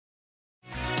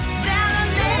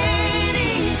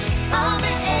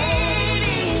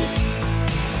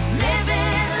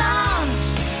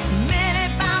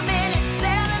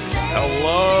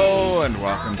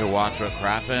to Watch What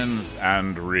Crappens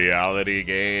and Reality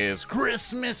Gaze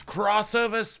Christmas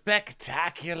Crossover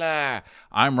Spectacular.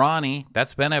 I'm Ronnie.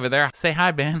 That's Ben over there. Say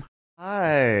hi, Ben.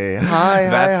 Hi.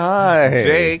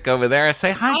 Jake over there.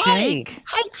 Say hi, Jake.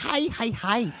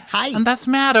 Hi. And that's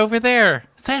Matt over there.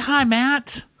 Say hi,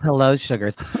 Matt. Hello,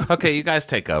 sugars. Okay, you guys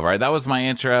take over. That was my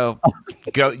intro.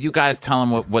 Go. You guys tell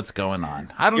them what's going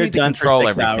on. I don't need to control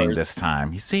everything this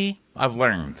time. You see, I've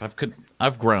learned.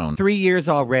 I've grown. 3 years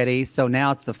already, so now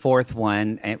it's the fourth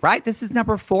one. And, right? This is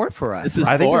number 4 for us.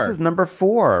 I think this is number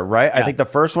 4, right? Yeah. I think the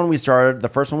first one we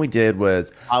did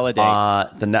was Holiday.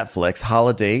 The Netflix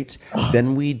Holiday.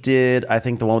 Then we did, I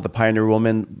think, the one with the Pioneer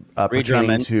Woman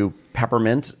pertaining to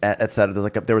peppermint,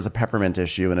 etc. There was a peppermint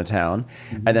issue in a town.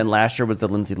 Mm-hmm. And then last year was the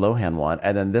Lindsay Lohan one.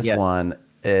 And then this one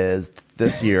is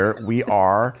this year. We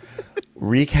are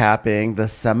recapping the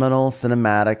seminal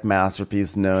cinematic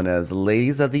masterpiece known as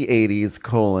Ladies of the 80's,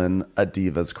 A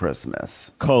Diva's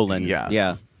Christmas. Yes.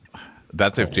 Yeah.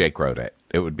 That's if Jake wrote it.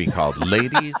 It would be called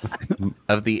Ladies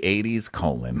of the 80's,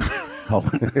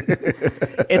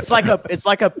 It's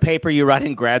like a paper you write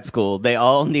in grad school. They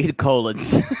all need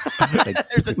colons.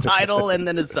 There's a title and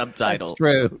then a subtitle. That's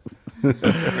true.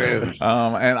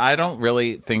 And I don't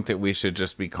really think that we should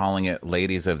just be calling it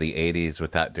Ladies of the 80's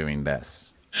without doing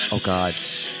this. Oh, God.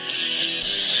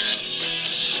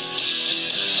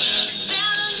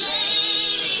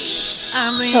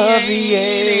 Of the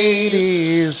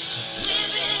 80's.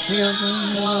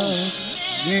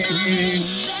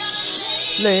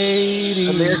 Ladies.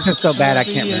 The lyrics are so bad I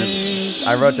can't remember.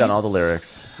 I wrote down all the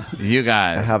lyrics. You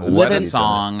guys, have what a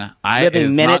song.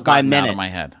 Living minute by minute. Out of my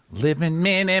head. Living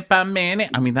minute by minute.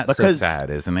 I mean, that's so sad,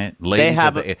 isn't it?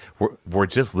 Ladies, we're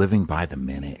just living by the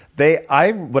minute.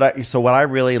 What I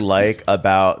really like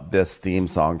about this theme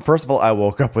song, first of all, I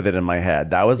woke up with it in my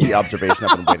head. That was the observation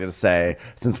I've been waiting to say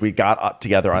since we got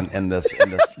together in this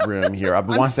room here. I've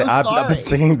been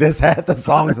singing the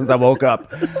song since I woke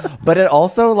up. But it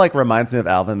also reminds me of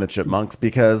Alvin and the Chipmunks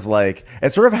because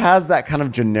it sort of has that kind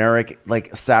of generic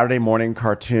Saturday morning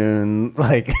cartoon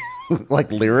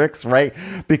lyrics, right?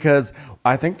 Because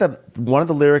I think that one of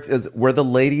the lyrics is "We're the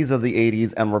ladies of the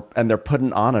 80's and they're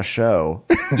putting on a show."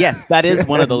 Yes, that is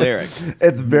one of the lyrics.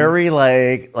 It's very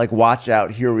like watch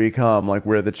out, here we come,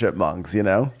 we're the Chipmunks, you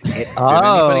know? Did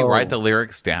anybody write the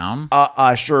lyrics down?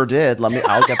 I sure did.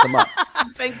 I'll get them up.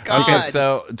 Thank God. Okay,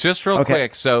 so just real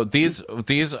quick. So this is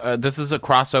a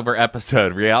crossover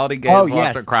episode. Reality Gaze,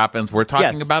 Watch What Crappens. We're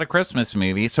talking about a Christmas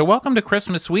movie. So welcome to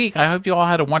Christmas week. I hope you all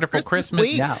had a wonderful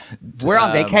Christmas. Yeah. We're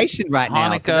on vacation right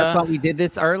now. So that's why we did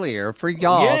this earlier for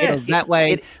y'all. Yes. So that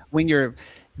way, when you're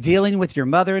dealing with your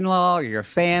mother-in-law or your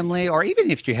family, or even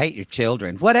if you hate your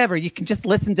children, whatever, you can just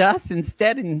listen to us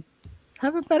instead and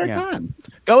have a better time.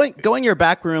 Go in your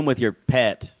back room with your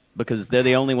pet because they're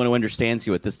the only one who understands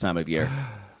you at this time of year.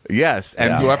 Yes,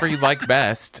 and whoever you like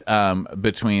best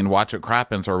between Watch What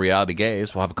Crappens or Reality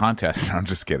Gaze, we'll have a contest. I'm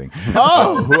just kidding.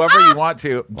 Whoever you want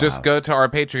to, just go to our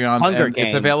Patreon.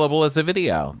 It's available as a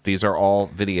video. These are all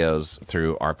videos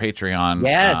through our Patreon.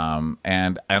 Yes.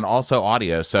 And also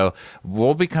audio. So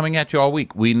we'll be coming at you all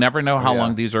week. We never know how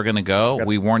long these are going to go.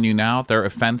 We warn you now. They're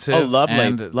offensive. Oh, lovely.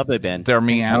 And lovely, Ben. They're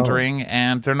meandering,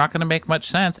 and they're not going to make much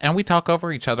sense. And we talk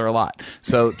over each other a lot.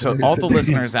 So to all the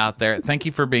listeners out there, thank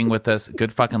you for being with us.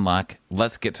 Good fucking luck.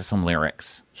 Let's get to some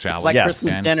lyrics, shall it's we? Like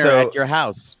Christmas dinner at your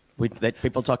house.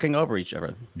 People talking over each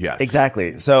other. Yes.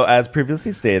 Exactly. So as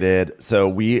previously stated,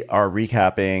 we are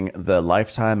recapping the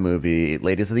Lifetime movie,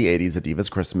 Ladies of the 80's, A Diva's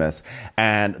Christmas.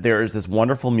 And there is this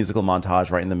wonderful musical montage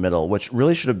right in the middle, which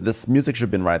really this music should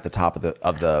have been right at the top of the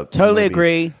Totally movie.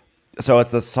 agree. So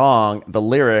it's the song, the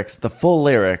lyrics, the full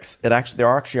lyrics. There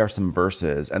actually are some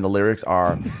verses, and the lyrics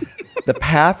are, "The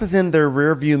past is in their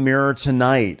rearview mirror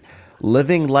tonight.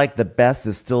 Living like the best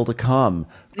is still to come.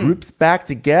 Groups back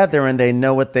together and they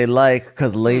know what they like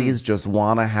because ladies just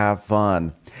want to have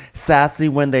fun. Sassy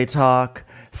when they talk,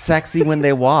 sexy when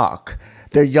they walk.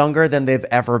 They're younger than they've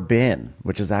ever been,"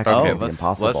 which is actually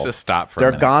impossible. Let's just stop for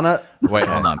a minute. Wait,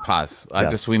 hold on, pause.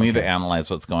 We need to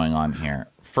analyze what's going on here.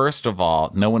 First of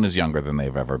all, no one is younger than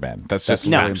they've ever been. That's just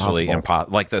factually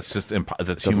impossible.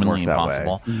 That's humanly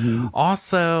impossible.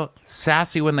 Also,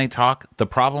 sassy when they talk. The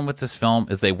problem with this film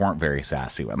is they weren't very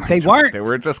sassy when they talk. They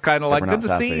were just kind of good to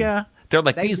see ya. They're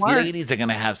like, these ladies are going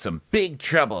to have some big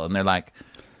trouble. And they're like,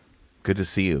 good to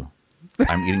see you.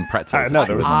 I'm eating pretzels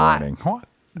in the morning. What?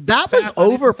 That was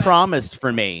overpromised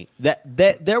for me. That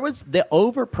there was the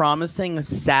overpromising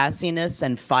sassiness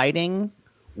and fighting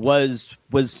was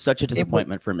such a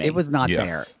disappointment for me. It was not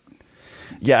there.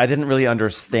 Yeah, I didn't really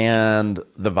understand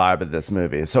the vibe of this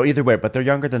movie. So either way, but they're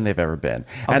younger than they've ever been.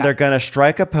 Okay. And they're going to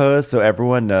strike a pose so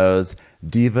everyone knows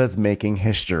divas making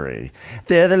history.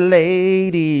 They're the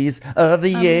ladies of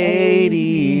the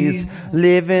 80s,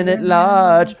 living at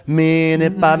large,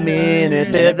 minute by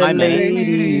minute. They're the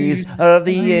ladies of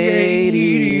the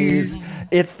 80s.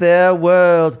 It's their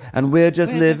world, and we're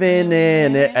just living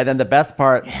in it. And then the best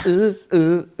part, yes.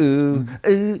 Ooh, ooh, ooh,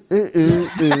 ooh, ooh, ooh,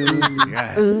 ooh,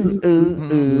 yes. Ooh, ooh,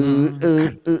 ooh,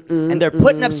 ooh, ooh, ooh, and they're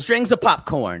putting up strings of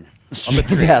popcorn on the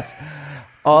tree. Yes.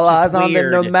 All eyes on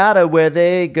them, no matter where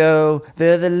they go.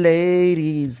 They're the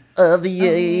ladies of the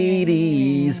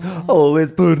 80s,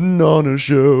 always putting on a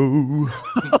show.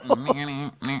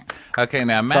 Okay,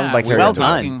 now, Matt, like well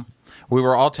done. We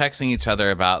were all texting each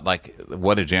other about like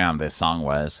what a jam this song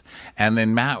was. And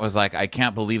then Matt was like, I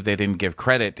can't believe they didn't give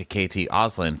credit to KT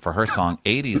Oslin for her song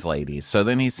 80's Ladies. So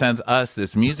then he sends us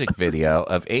this music video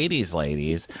of 80's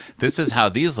Ladies. This is how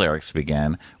these lyrics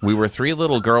begin. We were 3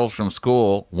 little girls from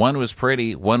school. One was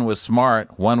pretty, one was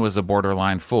smart, one was a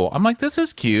borderline fool. I'm like, this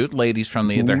is cute. Ladies from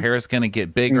their hair is going to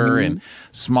get bigger and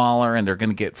smaller, and they're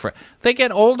going to get they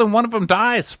get old and one of them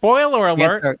dies. Spoiler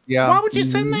alert. Yeah. Why would you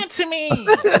send that to me?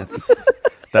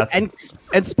 That's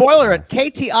and spoiler,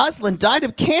 KT Oslin died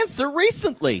of cancer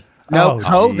recently. No,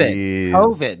 COVID. Geez.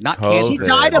 COVID, not cancer. She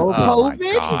died of COVID?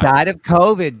 She died of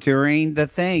COVID during the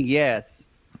thing, yes.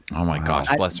 Oh my gosh,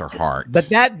 bless her heart. But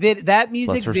that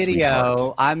music video,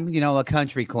 sweetheart. I'm a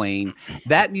country queen.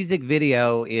 That music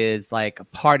video is like a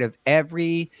part of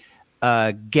every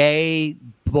gay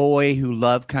boy who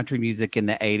loved country music in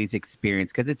the 80s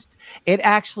experience, because it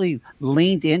actually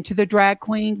leaned into the drag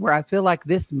queen, where I feel like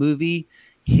this movie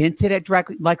hinted at drag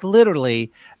queen. Like literally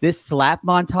this slap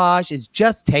montage is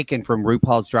just taken from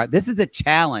RuPaul's Drag. This is a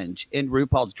challenge in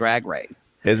RuPaul's Drag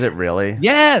Race. Is it really?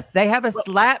 Yes, they have a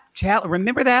slap challenge.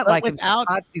 Remember that?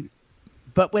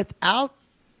 But without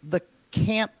the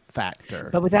camp factor.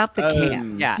 But without the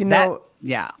camp.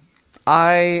 Yeah.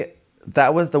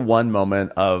 That was the one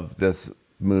moment of this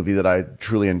movie that I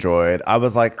truly enjoyed. I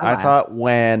was like, I thought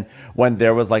when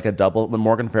there was like when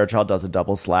Morgan Fairchild does a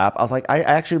double slap, I was like, I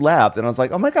actually laughed, and I was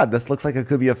like, oh my God, this looks like it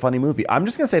could be a funny movie. I'm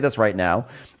just gonna say this right now: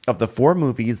 of the 4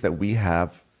 movies that we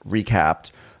have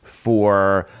recapped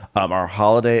for our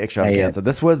holiday extravaganza,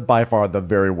 this was by far the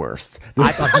very worst.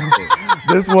 This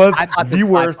was the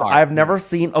worst. I've never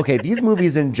seen. Okay, these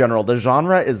movies in general, the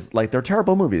genre is like, they're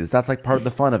terrible movies. That's like part of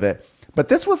the fun of it. But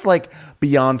this was like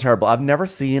beyond terrible. I've never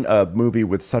seen a movie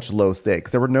with such low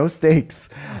stakes. There were no stakes.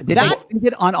 Did they spend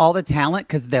it on all the talent?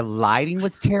 Because the lighting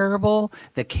was terrible.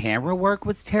 The camera work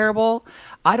was terrible.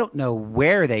 I don't know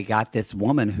where they got this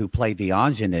woman who played the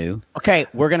ingenue. Okay,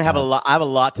 we're gonna have a lot. I have a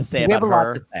lot to say about her. A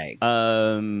lot to say.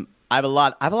 I have a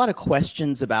lot of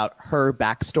questions about her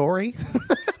backstory.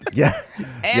 Yeah.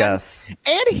 Yes.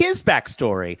 And his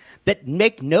backstory that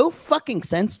make no fucking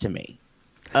sense to me.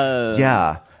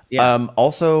 Yeah.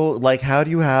 Also, like, how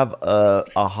do you have a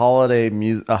holiday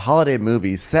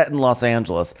movie set in Los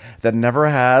Angeles that never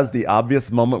has the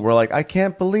obvious moment where, like, I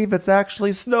can't believe it's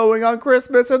actually snowing on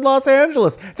Christmas in Los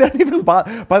Angeles? They don't even by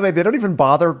the way, they don't even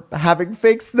bother having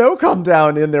fake snow come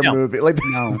down in their movie. Like,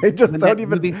 they just don't even.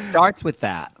 The movie starts with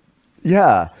that.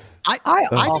 Yeah. I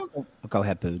don't. Go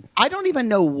ahead, Bood. I don't even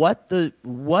know what the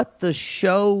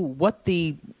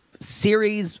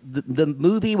series, the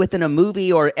movie within a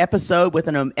movie or episode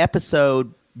within an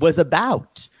episode was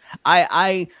about.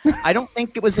 I don't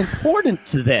think it was important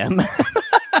to them.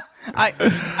 I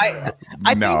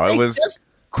think they just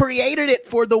created it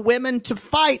for the women to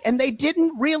fight, and they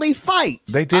didn't really fight.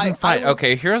 They didn't fight.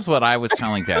 Okay, here's what I was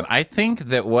telling Dan. I think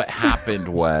that what happened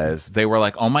was they were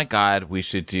like, oh my God, we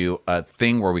should do a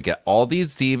thing where we get all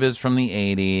these divas from the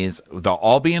 80s. They'll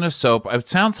all be in a soap. It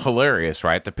sounds hilarious,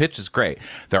 right? The pitch is great.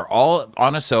 They're all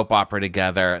on a soap opera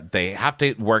together. They have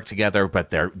to work together, but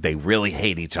they really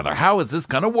hate each other. How is this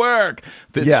going to work?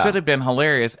 This should have been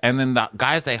hilarious. And then the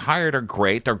guys they hired are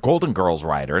great. They're Golden Girls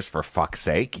writers, for fuck's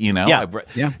sake, you know?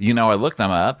 Yeah. You know, I looked them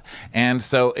up, and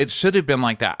so it should have been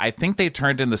like that. I think they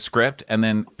turned in the script, and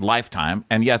then Lifetime.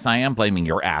 And yes, I am blaming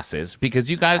your asses, because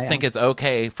you guys think it's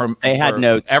okay for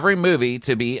every movie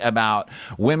to be about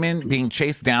women being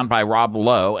chased down by Rob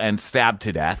Lowe and stabbed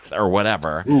to death or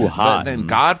whatever. Ooh, but then,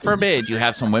 God forbid, you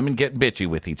have some women getting bitchy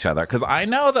with each other. Because I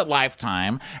know that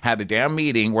Lifetime had a damn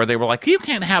meeting where they were like, you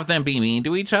can't have them be mean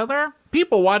to each other.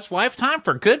 People watch Lifetime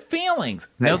for good feelings.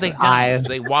 No, they don't.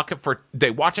 They watch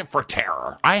it for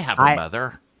terror. I have a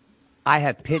mother. I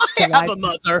have pitched to Lifetime. I have a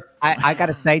mother. I got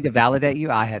to say, to validate you,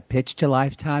 I have pitched to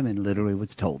Lifetime and literally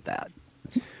was told that.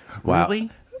 Wow. Really?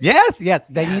 Yes.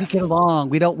 They need to get along.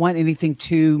 We don't want anything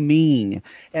too mean.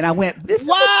 And I went, this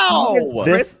Wow. is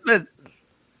Christmas.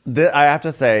 I have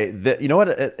to say that, you know what,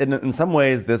 in some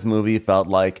ways this movie felt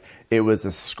like it was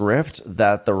a script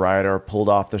that the writer pulled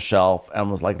off the shelf and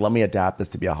was like, let me adapt this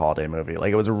to be a holiday movie.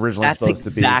 Like, it was originally supposed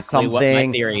to be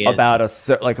something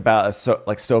about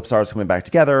soap stars coming back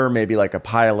together, maybe like a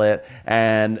pilot,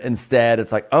 and instead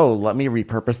it's like, oh, let me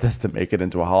repurpose this to make it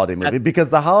into a holiday movie, because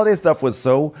the holiday stuff was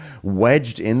so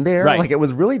wedged in there. Like, it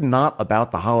was really not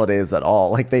about the holidays at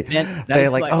all. Like, they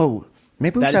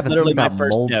maybe we should have a scene about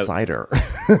mulled cider.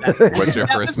 What's your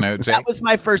first note, Jake? That was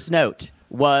my first note.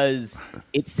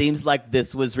 It seems like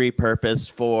this was repurposed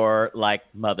for like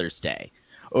Mother's Day,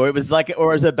 or it was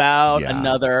about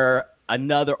another,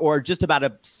 or just about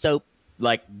a soap,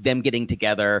 like them getting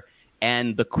together,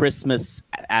 and the Christmas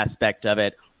aspect of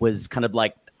it was kind of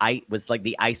like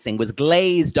the icing was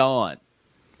glazed on.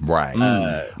 Right.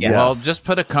 Well, just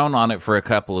put a cone on it for a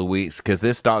couple of weeks because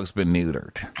this dog's been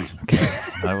neutered. Okay.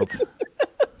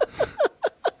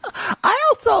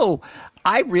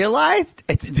 I realized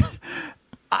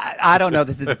I don't know if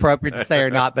this is appropriate to say or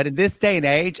not, but in this day and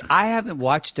age, I haven't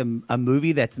watched a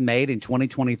movie that's made in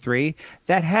 2023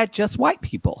 that had just white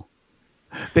people.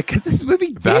 Because this movie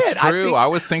did. That's true. I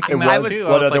was thinking that too.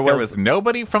 There was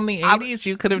nobody from the 80s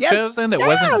you could have chosen that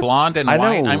wasn't blonde and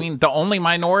white. I mean, the only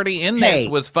minority in this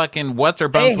was fucking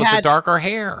what's-her-bums with the darker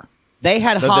hair. They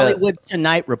had Hollywood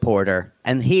Tonight reporter,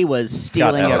 and he was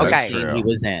stealing everything he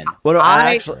was in. Well,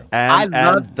 I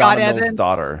love Donna Mills'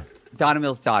 daughter. Donna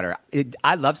Mills' daughter.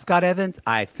 I love Scott Evans.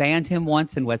 I fanned him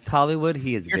once in West Hollywood.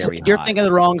 He is very hot. You're thinking of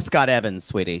the wrong Scott Evans,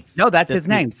 sweetie. No, that's his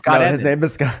name. Scott Evans. His name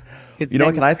is Scott. You know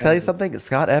what? Can I tell you something?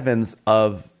 Scott Evans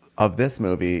of this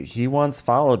movie, he once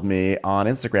followed me on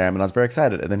Instagram, and I was very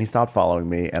excited. And then he stopped following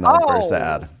me, and I was very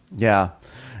sad. Yeah.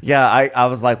 Yeah, I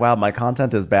was like, wow, my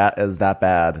content is that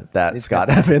bad that Scott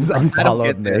Evans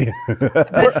unfollowed me.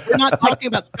 We're not talking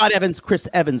about Scott Evans, Chris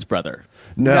Evans' brother.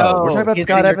 No, we're talking about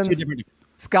Scott Evans.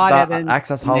 Scott Evans,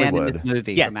 Access Hollywood. in this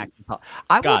movie. Yes.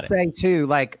 I will say too,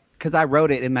 like, because I wrote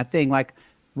it in my thing, like,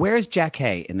 where's Jack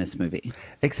Hay in this movie?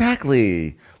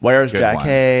 Exactly. Where's Jack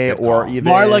Hay, or even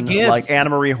Marla Gibbs, like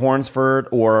Anna Marie Hornsford,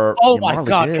 or my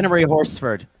God, Anna Marie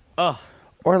Hornsford.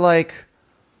 Or like,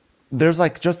 there's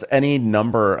like just any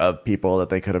number of people that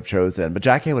they could have chosen, but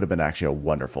Jack Hay would have been actually a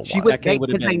wonderful one. Because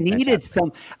they needed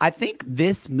some. I think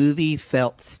this movie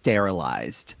felt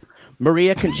sterilized.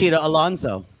 Maria Conchita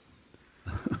Alonso.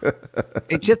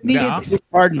 It just needed.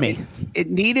 Pardon me. It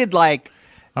needed like.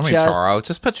 I mean, Charo.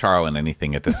 Just put Charo in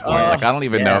anything at this point. Like, I don't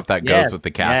even know if that goes with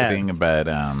the casting, but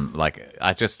like,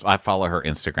 I follow her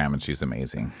Instagram and she's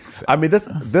amazing. So. I mean, this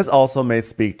also may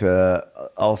speak to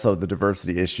also the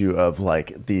diversity issue of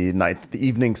like the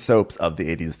evening soaps of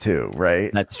the 80s too,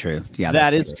 right? That's true. Yeah,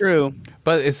 that is true.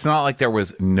 But it's not like there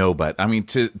was nobody. I mean,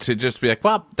 to just be like,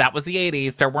 well, that was the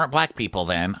 80s. There weren't black people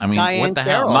then. I mean, what the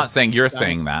hell? I'm not saying you're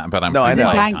saying that, but I'm saying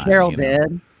Diane Carroll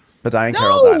did. But Diane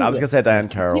Carroll died. I was gonna say Diane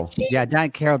Carroll. Yeah, Diane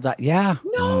Carroll died. Yeah.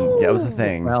 No. Yeah, it was a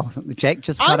thing. Well, Jake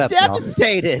just cut up. I'm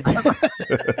devastated.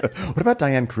 What about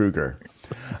Diane Kruger?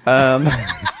 You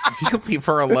leave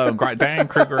her alone. Diane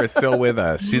Kruger is still with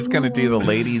us. She's gonna do the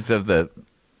Ladies of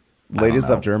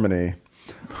Germany.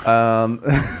 Don't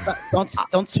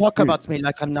talk about me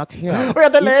like I'm not here. We are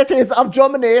the ladies of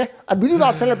Germany, and we do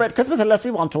not celebrate Christmas unless we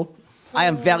want to. I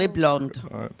am very blonde.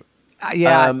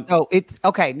 So it's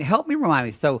okay. Help me remind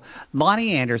me. So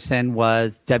Lonnie Anderson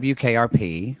was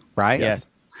WKRP, right? Yes.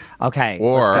 Okay.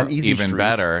 Or even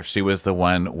better, she was the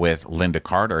one with Linda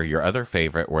Carter, your other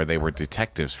favorite, where they were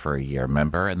detectives for a year,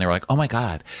 remember? And they were like, oh my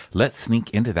God, let's sneak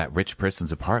into that rich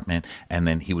person's apartment. And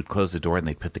then he would close the door and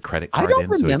they'd put the credit card in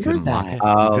so he couldn't lock it.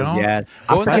 Oh, yeah.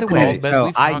 What was that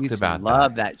called? I used to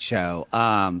love that show.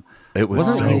 It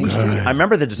was so good. I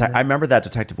remember that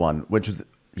detective one, which was,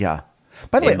 yeah.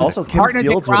 By the way, also Kim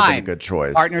Fields would have been a good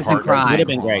choice. Partners in Crime would have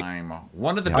been great.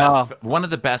 One of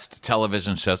the best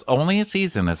television shows. Only a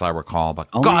season, as I recall. But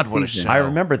God, what a show! I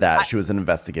remember that she was an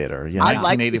investigator. Yeah,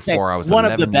 1984. I was one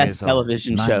of the best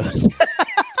television shows.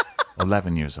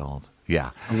 11 years old.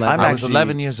 Yeah, I was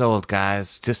 11 years old,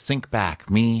 guys. Just think back,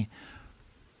 me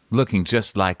looking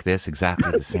just like this, exactly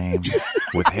the same,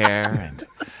 with hair and.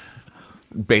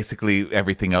 Basically,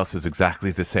 everything else is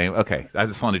exactly the same. Okay, I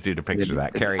just wanted you to picture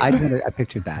that. Carrie. I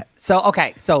pictured that.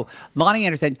 So Lonnie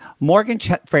Anderson, Morgan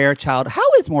Fairchild. How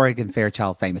is Morgan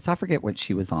Fairchild famous? I forget what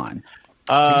she was on.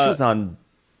 I think she was on.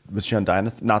 Was she on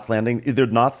Dynasty? Knots Landing, either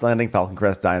Knots Landing, Falcon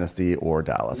Crest, Dynasty, or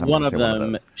Dallas. One of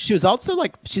them. She was also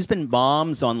like she's been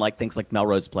moms on like things like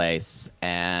Melrose Place,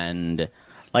 and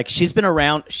like she's been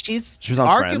around. She was on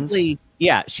arguably. Friends.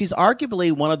 Yeah, she's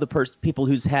arguably one of the people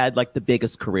who's had like the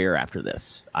biggest career after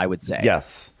this, I would say.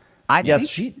 Yes.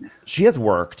 She has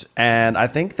worked, and I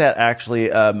think that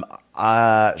actually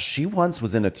she once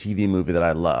was in a TV movie that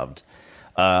I loved.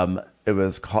 It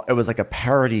was like a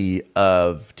parody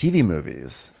of TV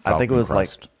movies. I think it was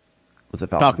Crest. Was it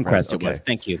Falcon Crest? Crest? It was.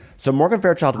 Thank you. So Morgan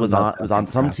Fairchild was on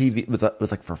some TV. It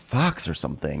was like for Fox or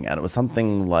something, and it was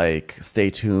something like Stay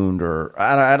Tuned, or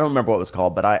I don't remember what it was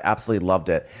called, but I absolutely loved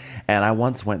it. And I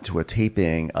once went to a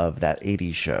taping of that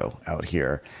 80's show out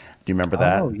here. Do you remember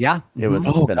that? Oh yeah, It was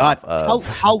a spin-off.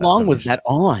 How long was that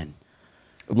on?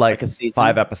 Like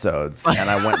 5 episodes, and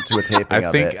I went to a taping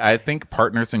of it. I think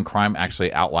Partners in Crime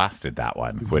actually outlasted that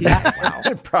one.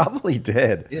 It probably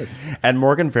did. And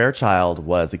Morgan Fairchild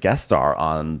was a guest star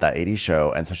on that 80's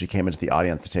show, and so she came into the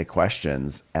audience to take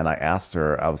questions, and I asked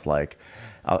her, I was like,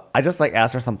 I just like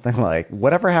asked her something like,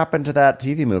 whatever happened to that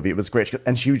TV movie? It was great.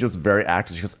 And she was just very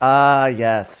active. She goes,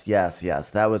 yes.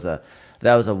 That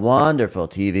was a wonderful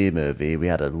TV movie. We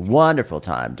had a wonderful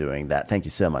time doing that. Thank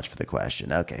you so much for the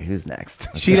question. Okay, who's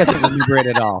next? She doesn't remember it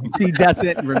at all. She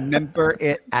doesn't remember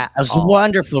it at all. It was a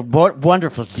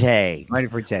wonderful day.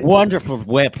 Wonderful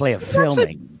way of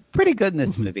filming. Pretty good in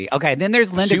this movie. Okay, then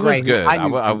there's Linda She Gray. was good.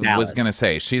 I was going to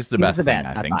say she's the best thing,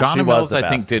 I think. Donna Mills, I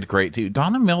think, did great too.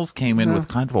 Donna Mills came in with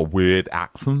kind of a weird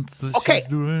accent that she's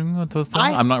doing at the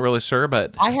time. I'm not really sure,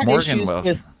 but I had Morgan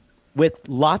issues with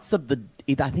lots of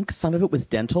I think some of it was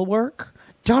dental work.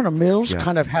 Donna Mills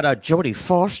kind of had a Jodie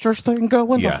Foster thing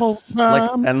going the whole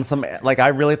time. I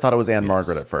really thought it was Anne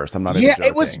Margaret at first. I'm not even joking.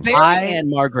 It was very Anne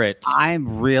Margaret.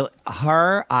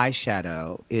 Her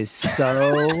eyeshadow is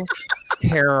so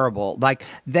terrible. Like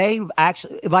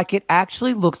it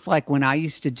actually looks like when I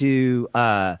used to do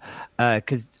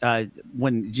because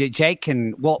when Jake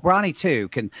Ronnie too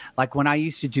can, like when I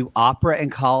used to do opera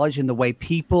in college, and the way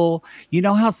people, you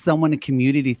know how someone in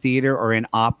community theater or in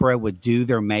opera would do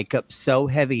their makeup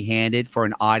so heavy-handed for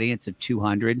an audience of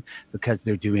 200 because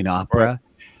they're doing opera.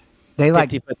 They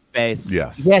 50-foot space.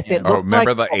 Yes. It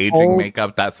remember the aging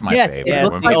makeup? That's my favorite. Yes,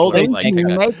 when the old aging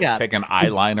makeup. Take an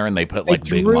eyeliner and they put like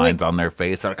big lines on their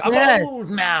face. Like, I'm old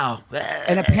now.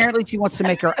 And apparently she wants to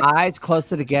make her eyes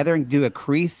closer together and do a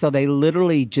crease. So they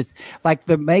literally just like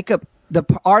the makeup. The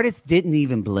artist didn't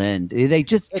even blend. They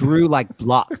just drew like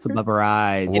blocks above her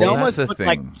eyes. It almost looked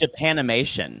like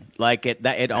Japanimation. Like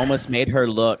it almost made her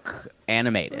look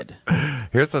animated.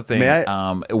 Here's the thing.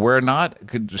 We're not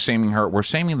shaming her. We're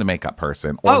shaming the makeup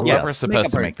person or whoever's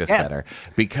supposed to make this better.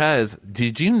 Because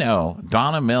did you know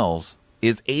Donna Mills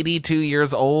is 82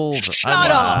 years old? Shut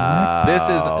up! This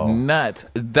is nuts.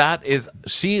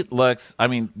 She looks,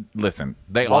 listen,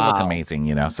 they all look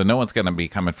amazing, so no one's going to be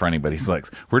coming for anybody's looks.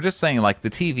 We're just saying, like,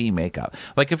 the TV makeup.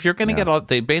 Like, if you're going to get all,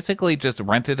 they basically just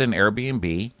rented an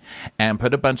Airbnb and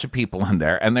put a bunch of people in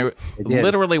there, and they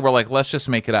literally were like, let's just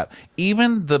make it up.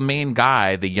 Even the main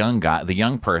guy, the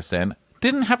young person,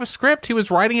 didn't have a script. He was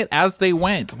writing it as they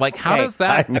went. Like, how does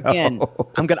that? Again,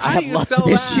 I have lots of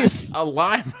issues. A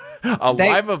live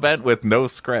event with no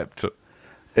script.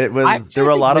 It was. There were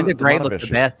a lot of. Linda Gray looked the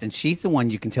best, and she's the one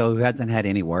you can tell who hasn't had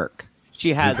any work.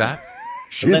 She has that.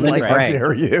 She's like, how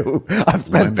dare you? I've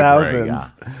spent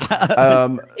thousands.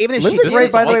 Even if Linda Gray,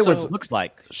 by the way, looks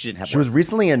like she didn't have. She was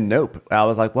recently in Nope. I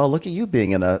was like, well, look at you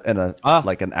being in a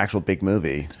like an actual big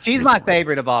movie. She's my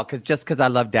favorite of all because I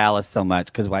love Dallas so much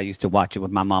because I used to watch it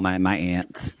with my mama and my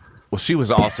aunts. Well, she was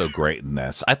also great in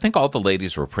this. I think all the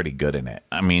ladies were pretty good in it.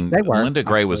 Linda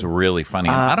Gray was really funny.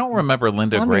 I don't remember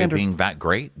Linda Gray being that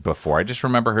great before. I just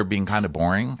remember her being kind of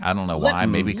boring. I don't know why.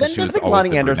 Maybe because she was always Lonnie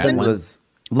the Anderson brunette was.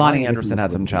 Lonnie Anderson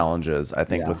had some challenges, I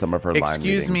think, with some of her line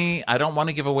readings. Excuse me, I don't want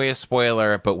to give away a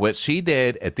spoiler, but what she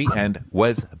did at the end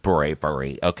was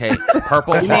bravery, okay?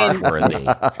 Purple Heart worthy.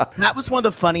 That was one of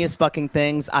the funniest fucking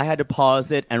things. I had to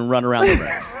pause it and run around the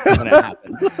room when it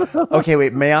happened. Okay,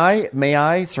 wait, may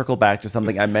I circle back to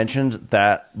something? I mentioned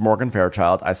that Morgan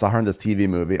Fairchild, I saw her in this TV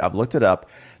movie. I've looked it up.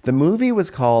 The movie was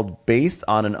called Based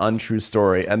on an Untrue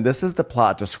Story, and this is the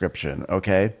plot description,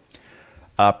 okay?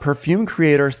 Perfume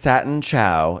creator Satin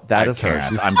Chow. That is her.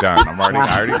 I'm done.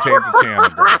 I already changed the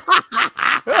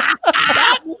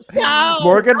channel.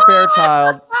 Morgan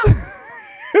Fairchild.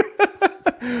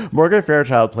 Morgan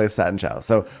Fairchild plays Satin Chow.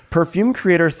 So, perfume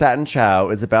creator Satin Chow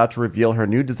is about to reveal her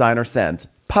new designer scent,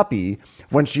 Puppy,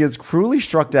 when she is cruelly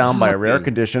struck down by a rare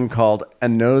condition called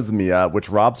anosmia, which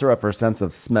robs her of her sense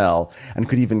of smell and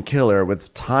could even kill her.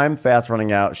 With time fast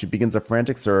running out, she begins a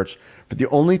frantic search for the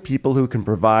only people who can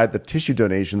provide the tissue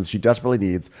donations she desperately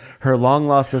needs, her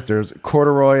long-lost sisters,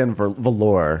 Corduroy and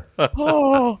Velour.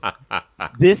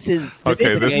 This is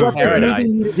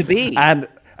paradise. To be. And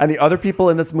And the other people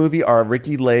in this movie are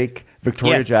Ricky Lake,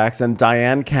 Victoria Jackson,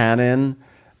 Diane Cannon,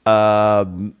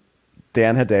 Dan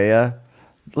Hedaya.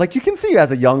 Like, you can see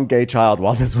as a young gay child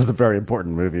why this was a very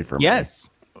important movie for me. Yes.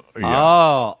 Yeah.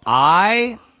 Oh,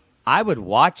 I would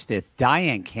watch this.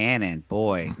 Diane Cannon,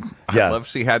 boy. I love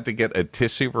she had to get a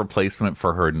tissue replacement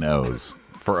for her nose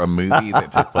for a movie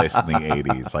that took place in the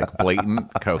 80s, like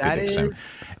blatant coke addiction.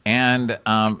 And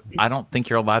I don't think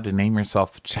you're allowed to name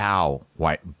yourself Chow,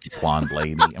 white blonde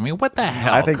lady. I mean, what the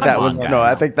hell? I think Come that on, was guys. no.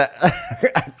 I think that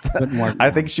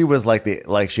I think she was like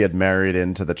she had married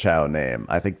into the Chow name.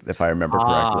 I think if I remember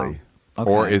correctly. Okay.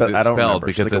 Or is it spelled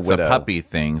because like it's a puppy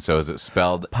thing? So is it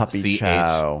spelled Puppy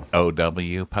Chow?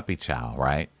 C-H-O-W? Puppy Chow,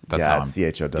 right? That's yeah, how I'm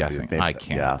C-H-O-W. guessing. I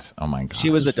can't. Yeah. Oh my god. She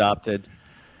was adopted.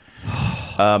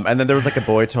 And then there was like a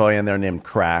boy toy in there named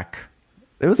Crack.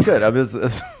 It was good.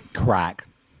 Crack.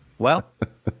 Well,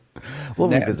 we'll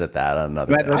revisit that on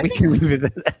another day.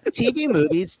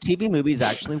 TV movies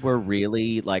actually were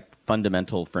really like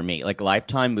fundamental for me. Like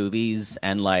Lifetime movies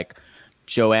and like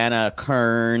Joanna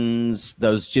Kearns,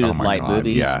 those Judith Light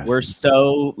movies were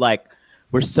so like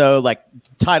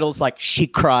titles like She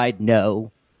Cried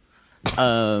No,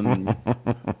 A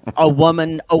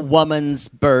Woman's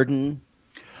Burden,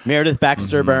 Meredith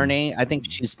Baxter Burney. I think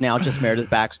she's now just Meredith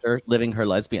Baxter living her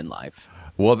lesbian life.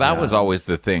 Well, that was always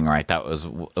the thing, right? That was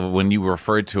when you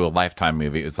referred to a Lifetime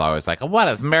movie, it was always like, what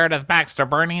is Meredith Baxter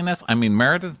Burney in this? I mean,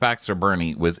 Meredith Baxter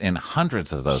Burney was in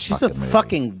hundreds of those She's a movies.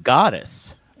 fucking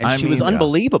goddess. And she was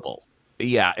unbelievable.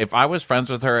 Yeah, if I was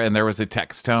friends with her and there was a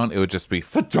text tone, it would just be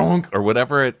fa-dunk or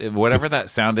whatever that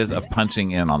sound is of punching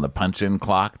in on the punch-in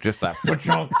clock. Just that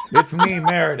fa-dunk. It's me,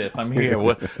 Meredith. I'm here.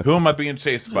 Who am I being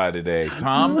chased by today?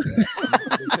 Tom?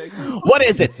 What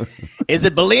is it? Is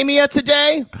it bulimia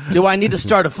today? Do I need to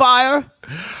start a fire?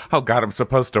 Oh, God, I'm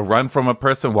supposed to run from a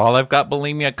person while I've got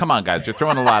bulimia? Come on, guys. You're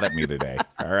throwing a lot at me today.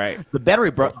 All right.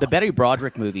 The Betty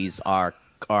Broderick movies are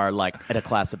like at a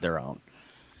class of their own.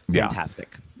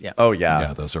 Fantastic. Yeah. Oh yeah.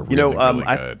 Yeah, those are really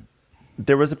good.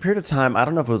 There was a period of time, I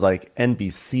don't know if it was like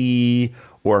NBC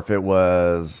or if it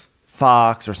was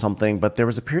Fox or something, but there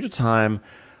was a period of time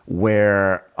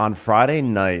where on Friday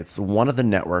nights, one of the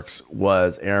networks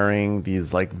was airing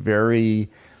these like very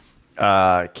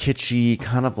kitschy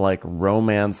kind of like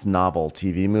romance novel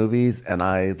TV movies, and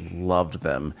I loved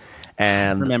them.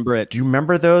 And remember it. Do you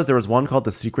remember those? There was one called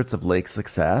The Secrets of Lake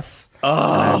Success.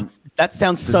 Oh, that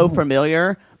sounds so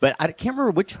familiar, but I can't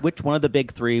remember which one of the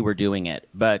big three were doing it.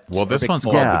 But this one's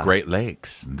called The Great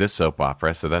Lakes, this soap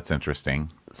opera, so that's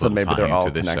interesting. So maybe they're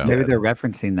all connected. Maybe they're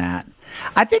referencing that.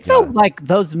 I think though, like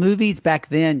those movies back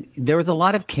then, there was a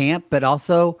lot of camp, but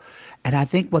also, and I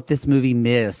think what this movie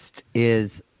missed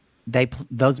is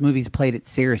those movies played it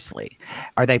seriously,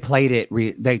 or they played it.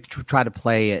 They try to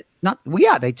play it.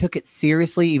 They took it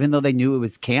seriously, even though they knew it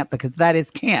was camp, because that is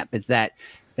camp. Is that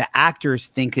the actors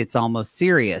think it's almost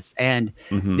serious, and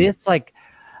this like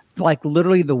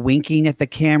literally the winking at the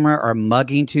camera or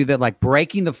mugging to the like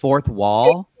breaking the fourth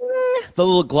wall. The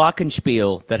little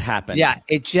glockenspiel that happened. Yeah,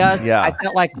 it just. I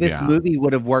felt like this movie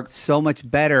would have worked so much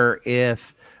better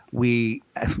if we,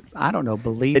 I don't know,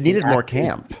 believe it needed more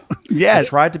camp. Yeah, it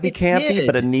tried to be campy,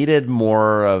 but it needed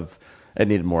more of. It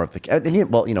needed more of the. It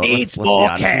needed, well, you know, let's be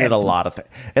honest. It needed a lot of things.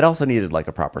 It also needed like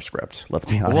a proper script. Let's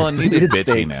be honest. Well, it needed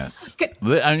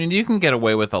bitchiness. I mean, you can get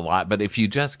away with a lot, but if you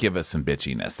just give us some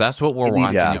bitchiness, that's what we're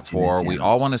watching it for. We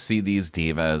all want to see these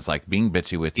divas like being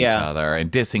bitchy with each other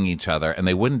and dissing each other, and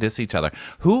they wouldn't diss each other.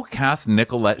 Who cast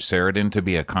Nicolette Sheridan to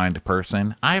be a kind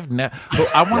person? I want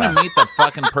to meet the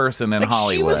fucking person in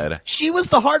Hollywood. She was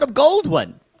the Heart of Gold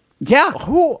one. Yeah.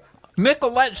 Who?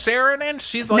 Nicolette Sheridan?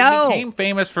 She's became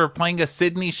famous for playing a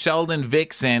Sidney Sheldon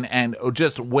vixen and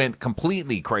just went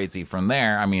completely crazy from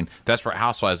there. I mean, Desperate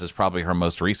Housewives is probably her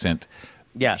most recent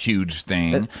huge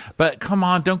thing. But come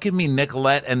on, don't give me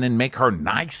Nicolette and then make her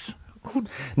nice.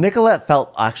 Nicolette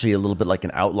felt actually a little bit like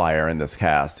an outlier in this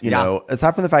cast. You know,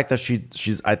 aside from the fact that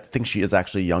she's I think she is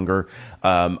actually younger.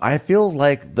 I feel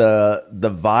like the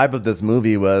vibe of this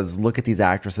movie was look at these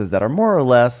actresses that are more or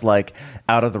less like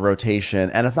out of the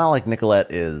rotation, and it's not like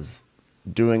Nicolette is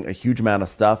doing a huge amount of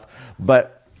stuff,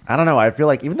 but I don't know. I feel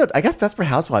like even though I guess Desperate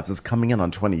Housewives is coming in on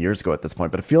 20 years ago at this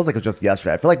point, but it feels like it was just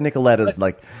yesterday. I feel like Nicolette is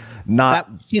like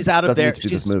she's out of there.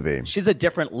 She's this movie. She's a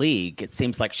different league. It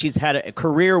seems like she's had a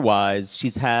career-wise.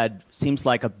 Seems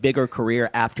like a bigger career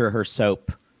after her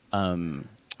soap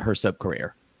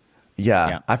career.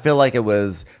 Yeah, I feel like that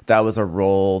was a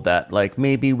role that like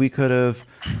maybe we could have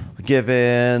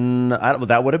given.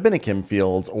 That would have been a Kim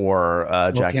Fields or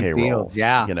Jack Hay role.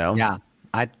 Yeah, you know. Yeah,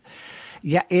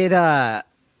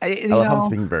 I love how I'm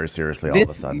speaking very seriously all of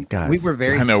a sudden. Guys, we were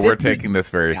very. I know we're taking this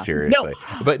very seriously.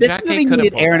 But this Jackie movie could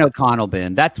needed have Aaron O'Connell,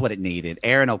 Ben. That's what it needed.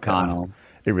 Aaron O'Connell.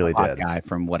 It really did. Guy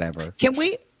from whatever. Can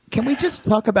we just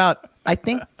talk about? I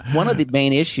think one of the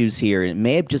main issues here, it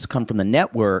may have just come from the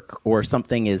network or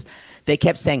something, is they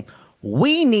kept saying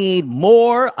we need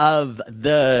more of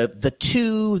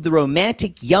the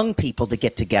romantic young people to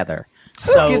get together.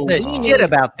 So gives a shit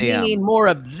about them? We need more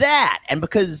of that,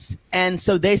 and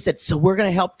so they said, so we're going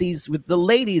to help the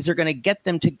ladies are going to get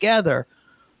them together,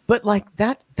 but like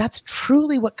that's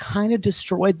truly what kind of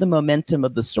destroyed the momentum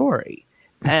of the story.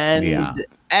 And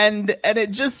and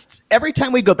it just every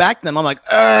time we go back to them, I'm like,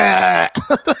 well,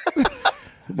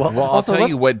 I'll tell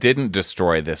you what didn't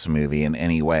destroy this movie in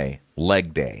any way: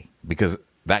 Leg Day, because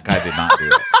that guy did not do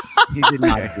it. He did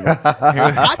not do it.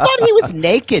 I thought he was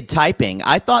naked typing.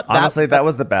 I thought honestly that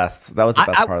was the best. That was the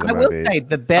best part of the movie. I will say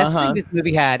the best thing this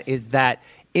movie had is that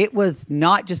it was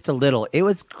not just a little; it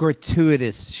was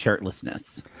gratuitous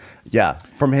shirtlessness. Yeah,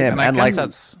 from him, and like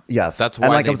that's why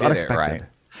and like they it was did unexpected. It, right?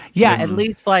 Yeah, at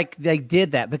least like they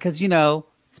did that because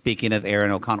speaking of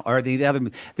Aaron O'Connell or the other,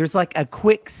 there's like a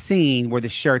quick scene where the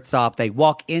shirt's off. They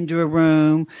walk into a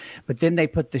room, but then they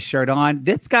put the shirt on.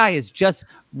 This guy is just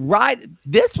right.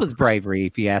 This was bravery,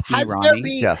 if you ask me,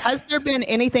 Ronnie. Has there been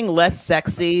anything less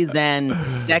sexy than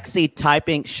sexy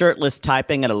typing, shirtless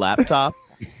typing at a laptop?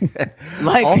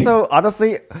 Like, also,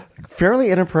 honestly, fairly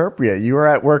inappropriate. You were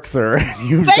at work, sir.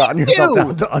 You've gotten yourself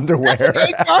down to underwear.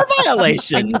 That's an HR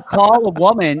violation. And you call a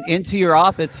woman into your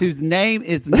office whose name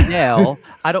is Nell.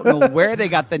 I don't know where they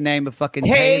got the name of fucking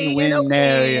Hey in the Wind.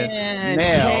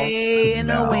 Nell. Hey in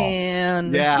the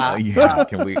Wind. Yeah. Yeah.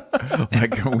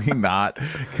 Can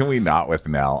we not with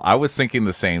Nell? I was thinking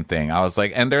the same thing. I was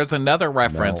like, and there's another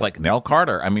reference like Nell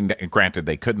Carter. I mean, granted,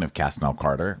 they couldn't have cast Nell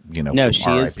Carter. No, she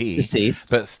is R.I.P. deceased.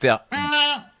 But still. But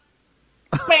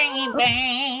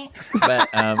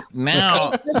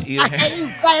now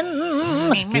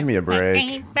give me a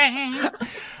break.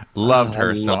 Loved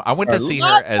her so. I went to see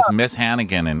her as Miss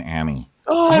Hannigan in Annie.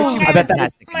 Oh, I bet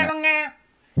that's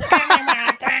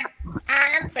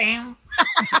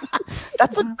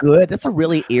that's a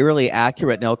really eerily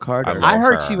accurate Nell Carter. I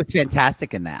heard she was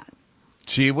fantastic in that.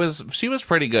 She was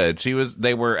pretty good.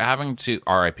 They were having to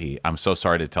RIP. I'm so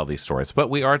sorry to tell these stories, but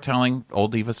we are telling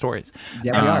old diva stories.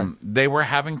 Yeah, we are. They were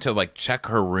having to like check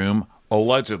her room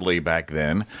allegedly back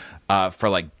then for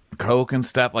like coke and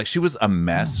stuff. Like she was a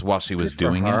mess while she was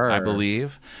doing it, I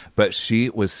believe, but she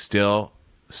was still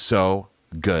so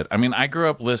good. I mean, I grew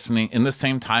up listening in the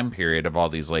same time period of all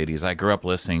these ladies. I grew up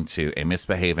listening to A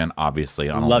Misbehavin', obviously,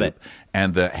 on Love loop,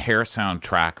 and the hair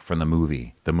soundtrack from the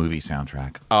movie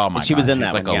soundtrack. Oh my god, she was in she's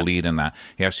that like one, a lead in that.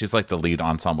 Yeah, she's like the lead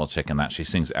ensemble chick in that. She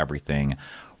sings everything.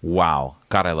 Wow,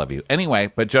 God, I love you.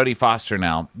 Anyway, but Jodie Foster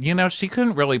now, she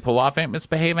couldn't really pull off Ain't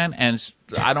Misbehavin', and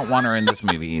I don't want her in this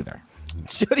movie either.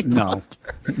 Jodie Foster.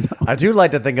 I do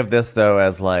like to think of this though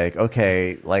as like,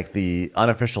 okay, like the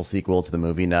unofficial sequel to the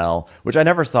movie Nell, which I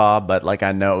never saw, but like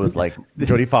I know it was like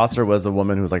Jodie Foster was a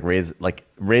woman who was like raised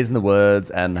in the woods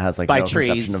and has like by no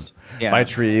trees. conception of by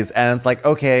trees, and it's like,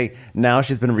 okay, now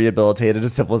she's been rehabilitated to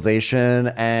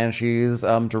civilization and she's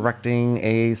directing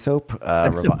a soap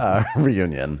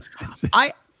reunion.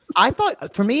 I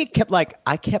thought for me it kept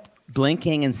I kept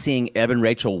blinking and seeing Evan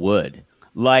Rachel Wood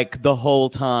like the whole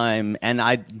time, and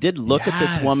I did look at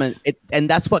this woman, and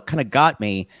that's what kind of got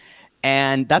me,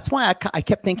 and that's why I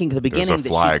kept thinking at the beginning There's a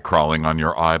fly crawling on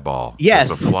your eyeball. Yes,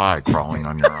 there's a fly crawling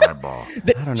on your eyeball.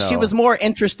 I don't know. She was more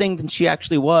interesting than she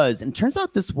actually was, and it turns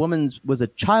out this woman was a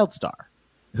child star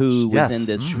who was in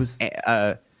this. She was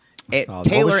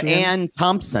Taylor Ann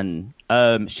Thompson.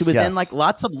 She was in like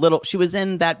lots of little. She was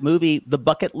in that movie, The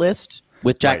Bucket List,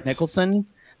 with Jack Nicholson.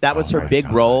 That was her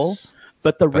big role.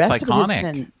 But the rest of it has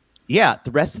been,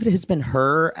 the rest of it has been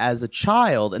her as a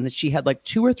child, and that she had like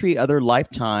 2 or 3 other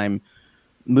Lifetime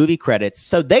movie credits.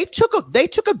 So they took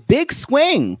a big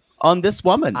swing on this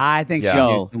woman. I think she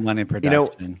used the one in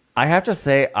production. I have to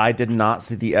say, I did not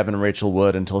see the Evan Rachel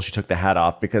Wood until she took the hat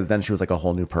off, because then she was like a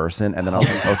whole new person, and then I was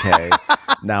like, okay,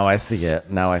 now I see it.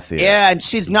 Yeah, and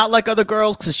she's not like other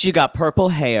girls because she got purple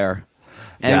hair.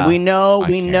 And we know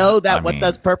that what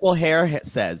does purple hair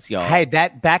says, y'all. Hey,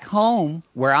 that back home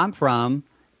where I'm from,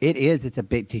 it's a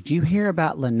big. Did you hear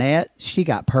about Lynette? She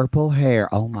got purple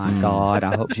hair. Oh my God!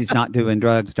 I hope she's not doing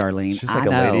drugs, Darlene. She's like a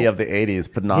lady of the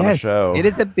 '80s putting on a show. It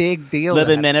is a big deal.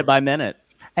 Living minute by minute.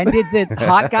 And did the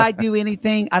hot guy do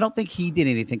anything? I don't think he did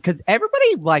anything, because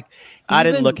everybody I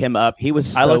didn't look him up. He was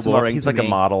so boring. He's like a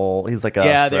model. He's like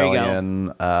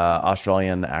an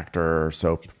Australian actor,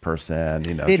 soap person.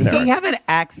 Did he have an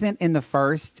accent in the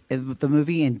first of the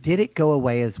movie, and did it go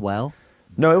away as well?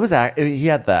 No, it was he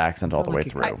had the accent all the way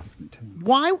through.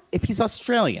 Why, if he's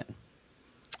Australian,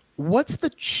 what's the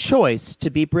choice to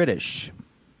be British?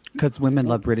 Because women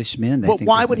love British men. But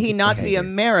why would he not be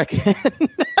American?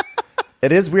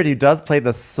 It is weird. He does play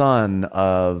the son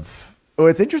of. Oh,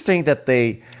 it's interesting that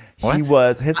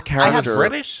his character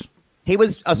British. He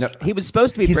was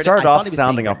supposed to be. He British. started off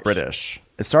sounding British.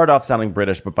 It started off sounding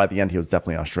British, but by the end he was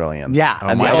definitely Australian. Yeah,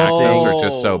 and my accents are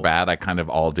just so bad. I kind of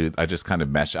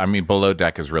mesh. I mean, Below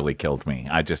Deck has really killed me.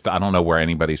 I don't know where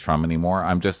anybody's from anymore.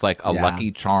 I'm just like a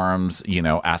Lucky Charms,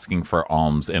 asking for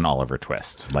alms in Oliver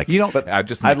Twist. Like I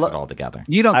just mix it all together.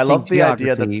 You don't. I love the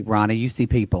idea that Ronnie, you see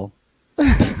people.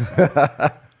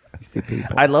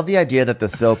 I love the idea that the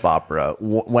soap opera,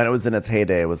 when it was in its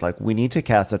heyday, was like, we need to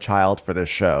cast a child for this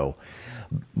show.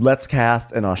 Let's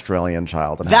cast an Australian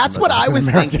child. And that's what I was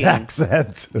thinking.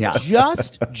 Accent. Yeah.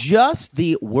 just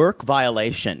the work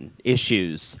violation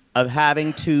issues of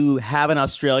having to have an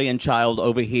Australian child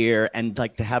over here and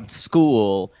like to have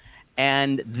school.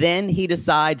 And then he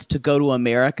decides to go to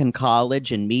American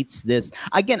college and meets this.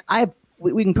 Again,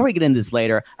 we can probably get into this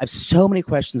later. I have so many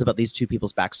questions about these two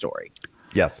people's backstory.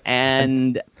 Yes.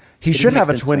 And he should have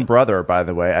a twin brother, by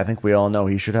the way. I think we all know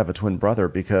he should have a twin brother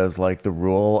because like the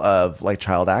rule of like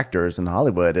child actors in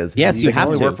Hollywood is you have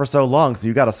only work for so long, so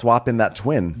you got to swap in that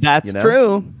twin. That's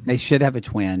true. They should have a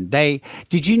twin.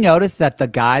 Did you notice that the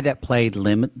guy that played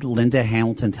Linda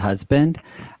Hamilton's husband,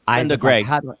 Linda Gray,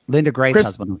 Linda Gray's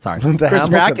husband. I'm sorry, Linda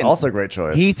Hamilton, also a great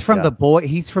choice. He's from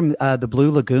He's from the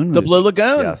Blue Lagoon movie. The Blue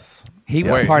Lagoon. Yes, he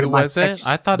was part of my it?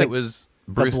 I thought it was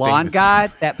Bruce the blonde guy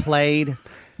that played.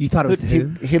 You thought it was who?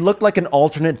 He looked like an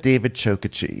alternate David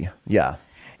Chokichi. Yeah.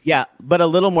 Yeah, but a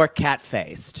little more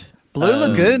cat-faced. Blue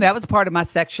Lagoon, that was part of my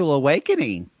sexual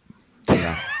awakening.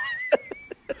 Yeah.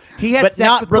 He had but sex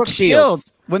not with Brooke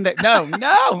Shields. No,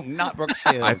 not Brooke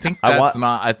Shields.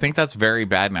 I think that's very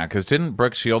bad now because didn't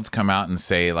Brooke Shields come out and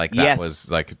say like that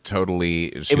was like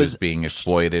totally she was being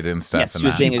exploited and stuff? Yes, and she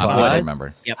was being exploited. I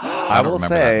remember. Yep. I will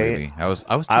say that movie.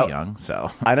 I was too young, so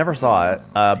I never saw it,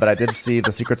 but I did see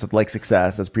The Secrets of Lake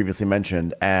Success as previously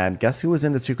mentioned, and guess who was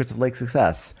in The Secrets of Lake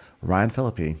Success? Ryan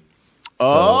Phillippe.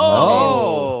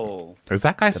 Is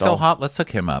that guy still hot? Let's look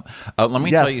him up. Let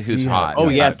me tell you who's hot. Oh,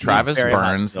 yes. Travis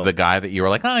Burns, the guy that you were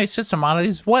like, oh, he's just a model.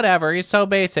 He's whatever. He's so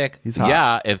basic. He's hot.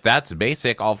 Yeah, if that's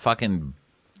basic, I'll fucking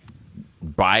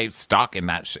buy stock in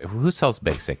that shit. Who sells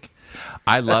basic?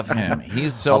 I love him.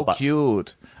 He's so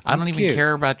cute. I don't even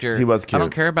care about your. He was cute. I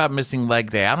don't care about missing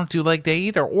leg day. I don't do leg day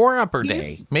either or upper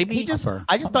day. Maybe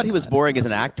I just thought he was boring as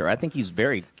an actor. I think he's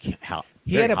very hot.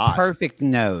 He had a perfect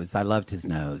nose. I loved his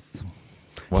nose.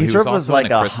 Well, he sort of was like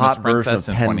a hot version of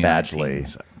Penn Badgley.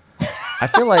 So. I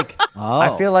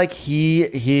feel like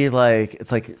he like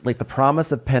it's like the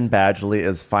promise of Penn Badgley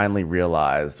is finally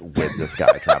realized with this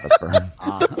guy Travis Burns.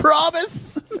 The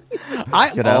promise.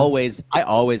 I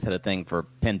always had a thing for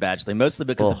Penn Badgley, mostly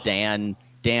because of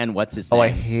Dan. What's his name? Oh, I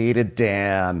hated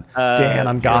Dan. Dan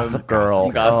on Gossip Girl.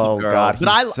 Gossip Girl. God,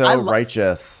 he's so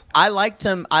righteous. I liked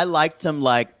him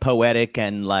like poetic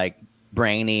and like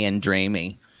brainy and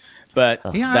dreamy. But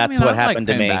that's what happened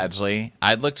to me. Badgley.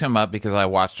 I looked him up because I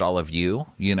watched all of You.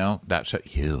 You know that show,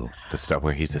 You, the stuff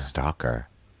where he's a stalker,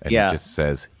 and it just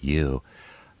says You.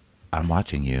 I'm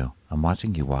watching you. I'm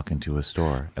watching you walk into a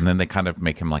store, and then they kind of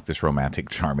make him like this romantic,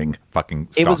 charming, fucking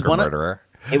stalker murderer.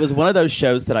 It was one of those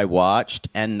shows that I watched,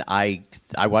 and I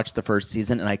watched the first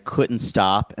season, and I couldn't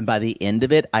stop. And by the end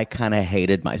of it, I kind of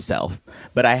hated myself,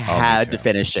 but I had to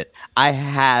finish it.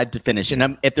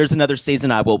 And if there's another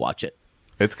season, I will watch it.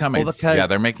 It's coming. Well,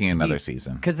 they're making another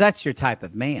season. Because that's your type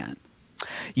of man.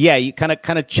 Yeah, you kind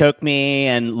of choke me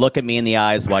and look at me in the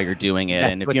eyes while you're doing it.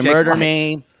 And if you murder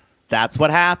me, that's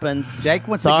what happens. Jake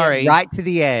wants to get right to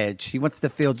the edge. He wants to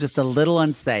feel just a little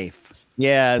unsafe.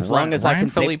 Yeah, as long as I can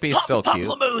say, Phillippe is still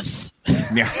cute.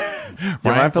 Yeah,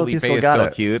 Ryan Phillippe is still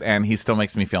cute, and he still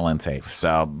makes me feel unsafe.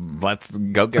 So let's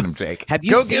go get him, Jake. Have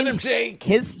you seen him, Jake?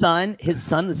 His son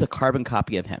is a carbon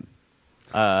copy of him.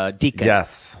 Deacon.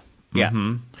 Yes. Yeah.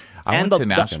 Mm-hmm. I went to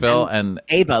Nashville, and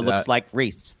Ava looks like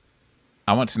Reese.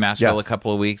 I went to Nashville a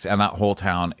couple of weeks, and that whole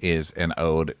town is an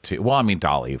ode to, well, I mean,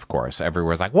 Dolly, of course.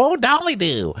 Everywhere's like, what would Dolly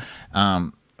do?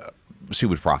 She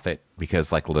would profit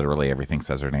because, like, literally everything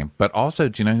says her name. But also,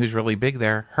 do you know who's really big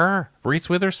there? Her, Reese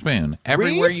Witherspoon.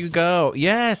 Everywhere you go.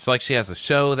 Yes, like she has a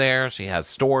show there. She has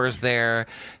stores there.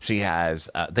 She has,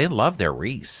 they love their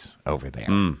Reese over there.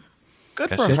 Good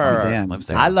for her.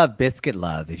 I love Biscuit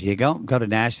Love. If you don't go to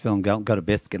Nashville and don't go to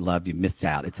Biscuit Love, you missed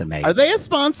out. It's amazing. Are they a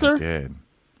sponsor? I did.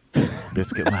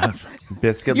 Biscuit Love.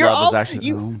 Biscuit Love is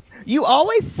actually You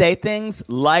always say things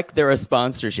like they're a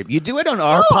sponsorship. You do it on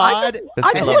our pod.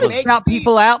 I just shout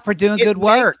people out for doing good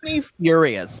work. It makes me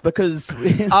furious because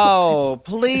oh,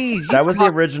 please. That was the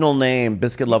original name.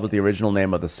 Biscuit Love was the original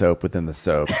name of the soap within the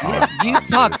soap. You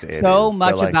talk so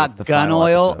much about gun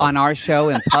oil on our show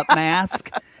and Pup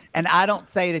Mask. And I don't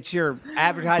say that you're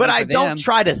advertising but I don't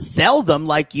try to sell them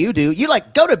like you do. You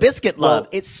like go to Biscuit Love.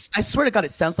 I swear to God,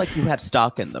 it sounds like you have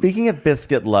stock in them. Speaking of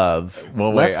Biscuit Love,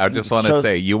 well, wait. I just want to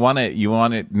say, you want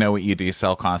to know what you do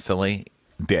sell constantly?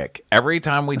 Dick. Every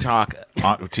time we talk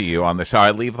to you on the show,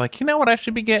 I leave like, you know what I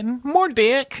should be getting? More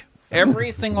dick.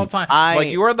 Every single time. Like,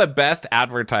 you are the best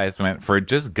advertisement for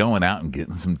just going out and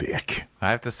getting some dick.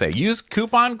 I have to say, use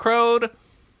coupon code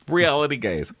Reality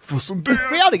Gaze for some dick.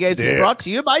 Reality Gaze is brought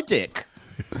to you by Dick.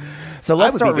 So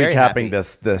let's start recapping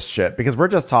this shit because we're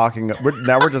just talking.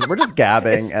 We're just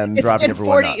gabbing and driving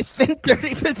everyone nuts.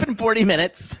 It's been 40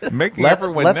 minutes. Making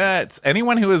everyone nuts.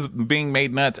 Anyone who is being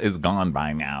made nuts is gone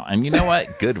by now. And you know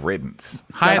what? Good riddance.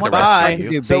 Hi, the rest of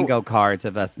you. Do bingo cards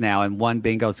of us now, and one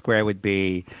bingo square would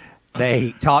be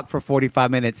they talk for 45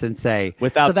 minutes and say,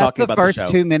 without talking about the first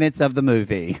 2 minutes of the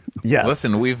movie. Yes.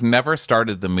 Listen, we've never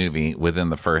started the movie within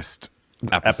the first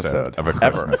episode of A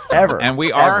Christmas. Ever. And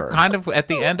we are kind of at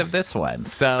the end of this one.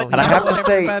 So, and I have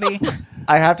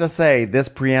to say, this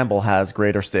preamble has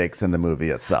greater stakes than the movie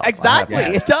itself. Exactly.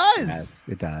 It does.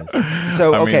 It does.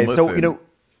 So, okay. So,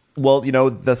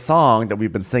 the song that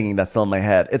we've been singing that's still in my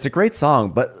head, it's a great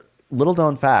song, but little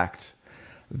known fact,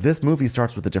 this movie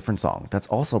starts with a different song. That's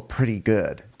also pretty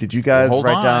good. Did you guys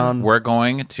write down? We're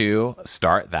going to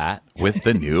start that with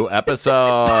the new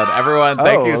episode. Everyone,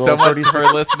 thank you so much for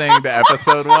listening to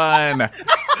episode 1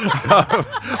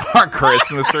 of our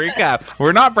Christmas recap.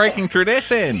 We're not breaking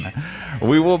tradition.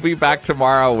 We will be back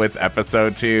tomorrow with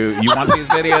episode 2. You want these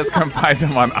videos? Come find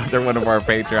them on either one of our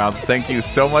Patreons. Thank you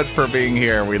so much for being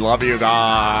here. We love you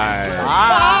guys.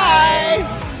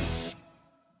 Bye.